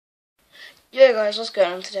Yeah guys, what's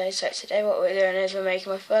going on today? So today what we're doing is we're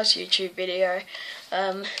making my first YouTube video.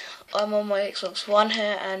 I'm on my Xbox One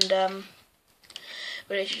here and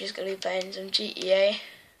we're literally just going to be playing some GTA.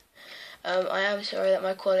 I am sorry that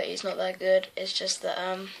my quality is not that good, it's just that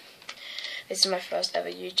this is my first ever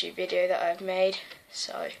YouTube video that I've made,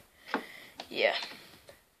 so yeah.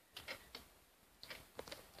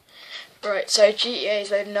 Right, so GTA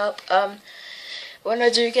is loading up. When I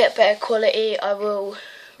do get better quality I will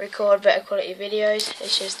record better quality videos.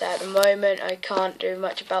 It's just that at the moment I can't do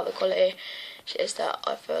much about the quality. It's just that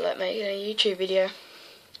I feel like making a YouTube video.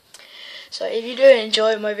 So if you do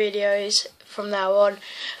enjoy my videos from now on,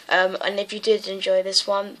 and if you did enjoy this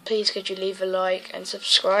one, please could you leave a like and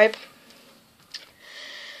subscribe.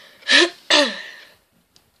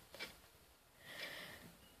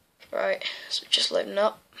 Right, so just loading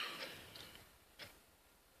up.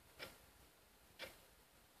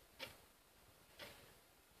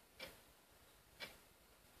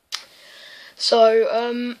 So,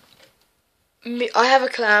 I have a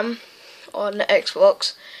clan on the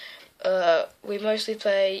Xbox. We mostly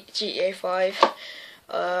play GTA 5.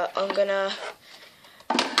 I'm gonna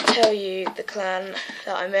tell you the clan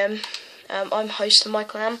that I'm in. I'm host of my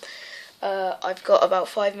clan. I've got about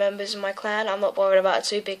 5 members in my clan. I'm not bothered about a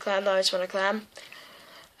too big clan though, I just want a clan.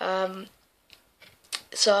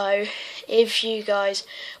 So, if you guys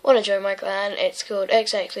want to join my clan, it's called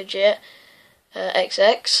XX Legit.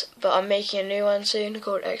 XX, but I'm making a new one soon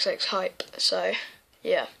called XX Hype, so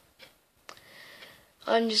yeah.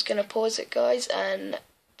 I'm just going to pause it guys and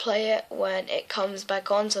play it when it comes back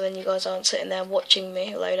on, so then you guys aren't sitting there watching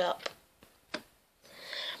me load up.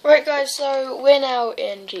 Right guys, so we're now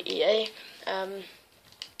in GTA.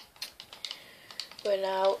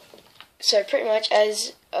 So pretty much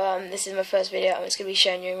as this is my first video, I'm just going to be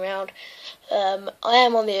showing you around. I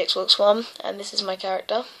am on the Xbox One, and this is my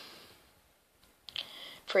character.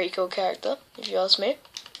 Pretty cool character, if you ask me.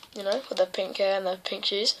 You know, with the pink hair and the pink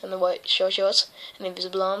shoes and the white short shorts and the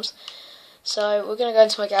invisible arms. So we're gonna go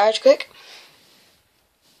into my garage quick.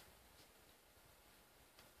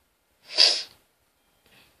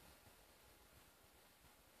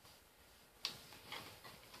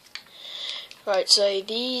 Right, so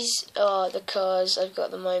these are the cars I've got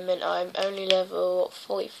at the moment. I'm only level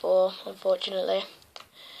 44, unfortunately.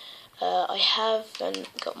 I haven't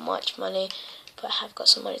got much money, but I have got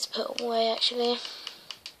some money to put away actually.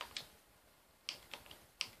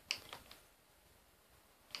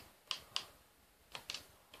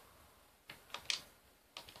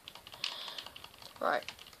 Right,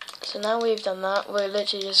 so now we've done that, we're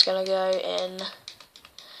literally just gonna go in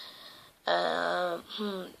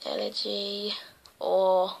energy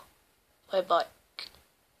or my bike.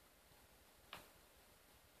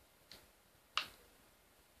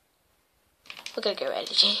 We're gonna go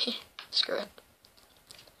energy. Screw it.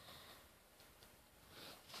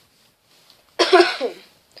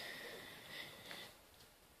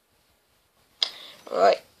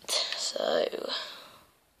 Right, so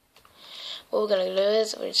what we're going to do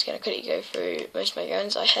is we're just going to quickly go through most of my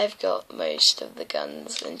guns. I have got most of the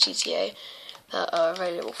guns in GTA that are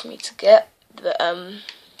available for me to get, but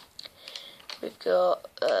we've got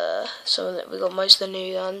we've got most of the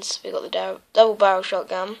new guns. We've got the double barrel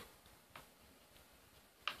shotgun.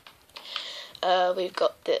 We've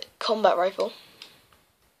got the combat rifle.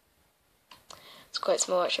 It's quite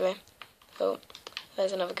small actually. Oh,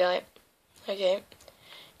 there's another guy. Okay.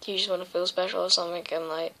 Do you just want to feel special or something and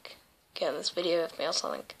like get in this video with me or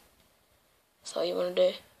something? That's all you want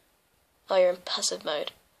to do? Oh, you're in passive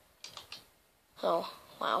mode. Oh,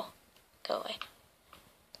 wow. Go away.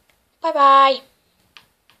 Bye bye!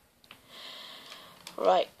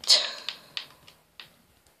 Right.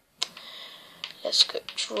 Let's go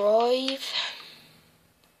drive.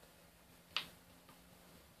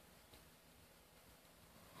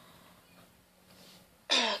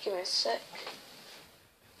 Give me a sec.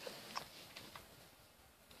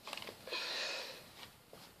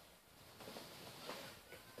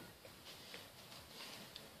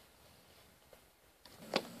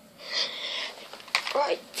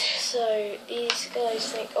 Right, so these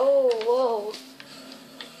guys think, oh, whoa.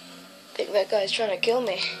 Think that guy's trying to kill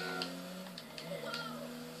me.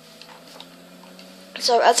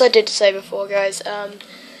 So as I did say before guys, I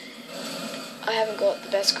haven't got the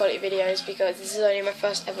best quality videos because this is only my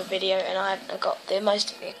first ever video and I haven't got the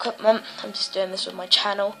most of the equipment. I'm just doing this with my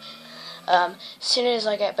channel. As soon as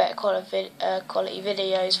I get better quality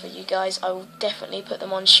videos for you guys, I will definitely put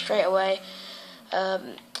them on straight away.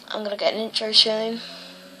 I'm gonna get an intro soon.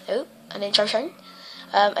 Oh, an intro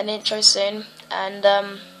soon. And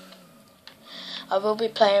I will be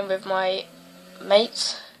playing with my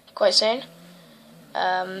mates quite soon.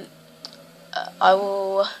 I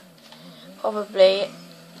will probably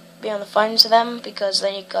be on the phone to them, because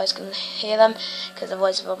then you guys can hear them, because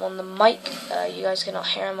otherwise if I'm on the mic, you guys cannot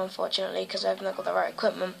hear them, unfortunately, because I've not got the right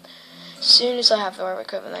equipment. As soon as I have the right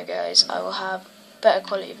equipment though, guys, I will have better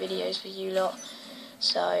quality videos for you lot.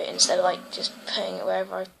 So instead of like just putting it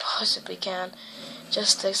wherever I possibly can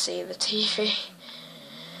just to see the TV,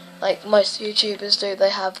 like most YouTubers do,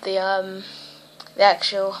 they have the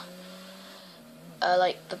actual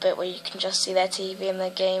like the bit where you can just see their TV and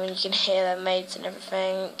their game, and you can hear their mates and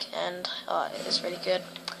everything, and it's really good.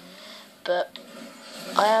 But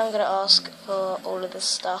I am gonna ask for all of this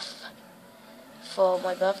stuff for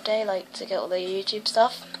my birthday, like to get all the YouTube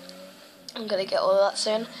stuff. I'm gonna get all of that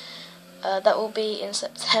soon. That will be in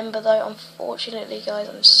September though, unfortunately, guys.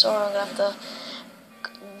 I'm sorry, I'm gonna have to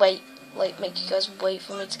wait, like make you guys wait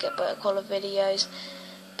for me to get better quality videos.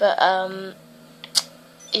 But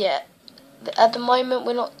yeah. At the moment,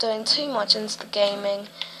 we're not doing too much into the gaming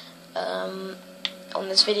on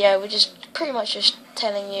this video. We're just pretty much just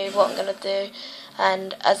telling you what I'm going to do,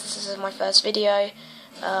 and as this is my first video,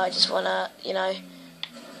 I just want to, you know,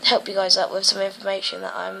 help you guys out with some information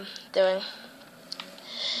that I'm doing.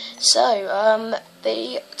 So,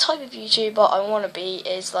 the type of YouTuber I want to be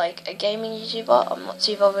is like a gaming YouTuber. I'm not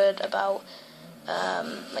too bothered about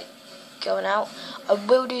like going out. I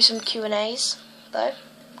will do some Q&As though.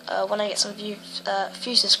 When I get some few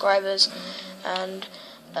subscribers and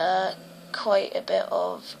quite a bit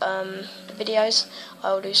of videos,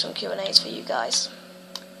 I will do some Q&As for you guys.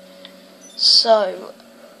 So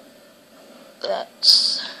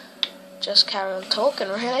let's just carry on talking,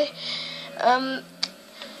 really.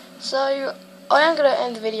 So I am going to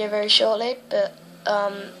end the video very shortly, but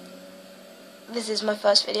this is my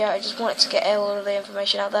first video. I just wanted to get all of the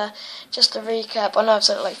information out there. Just to recap, I know I've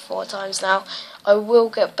said it like 4 times now, I will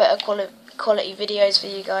get better quality videos for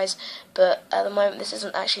you guys, but at the moment this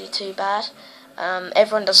isn't actually too bad.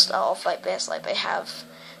 Everyone does start off like this, like they have,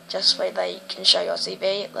 just where they can show your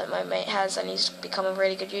TV, like my mate has, and he's become a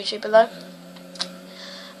really good YouTuber though.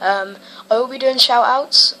 I will be doing shout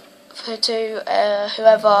outs to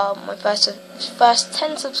whoever my first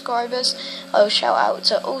 10 subscribers. I will shout out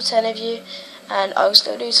to all 10 of you, and I will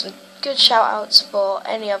still do some good shout outs for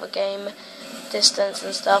any other game, distance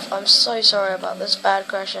and stuff. I'm so sorry about this bad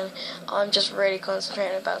crashing. I'm just really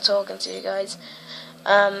concentrating about talking to you guys.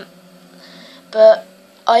 But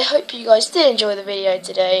I hope you guys did enjoy the video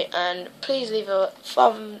today, and please leave a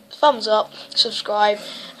thumbs up, subscribe,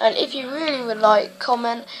 and if you really would like,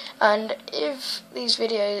 comment. And if this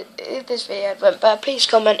video went bad, please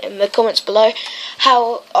comment in the comments below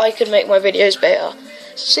how I could make my videos better.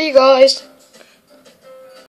 See you guys.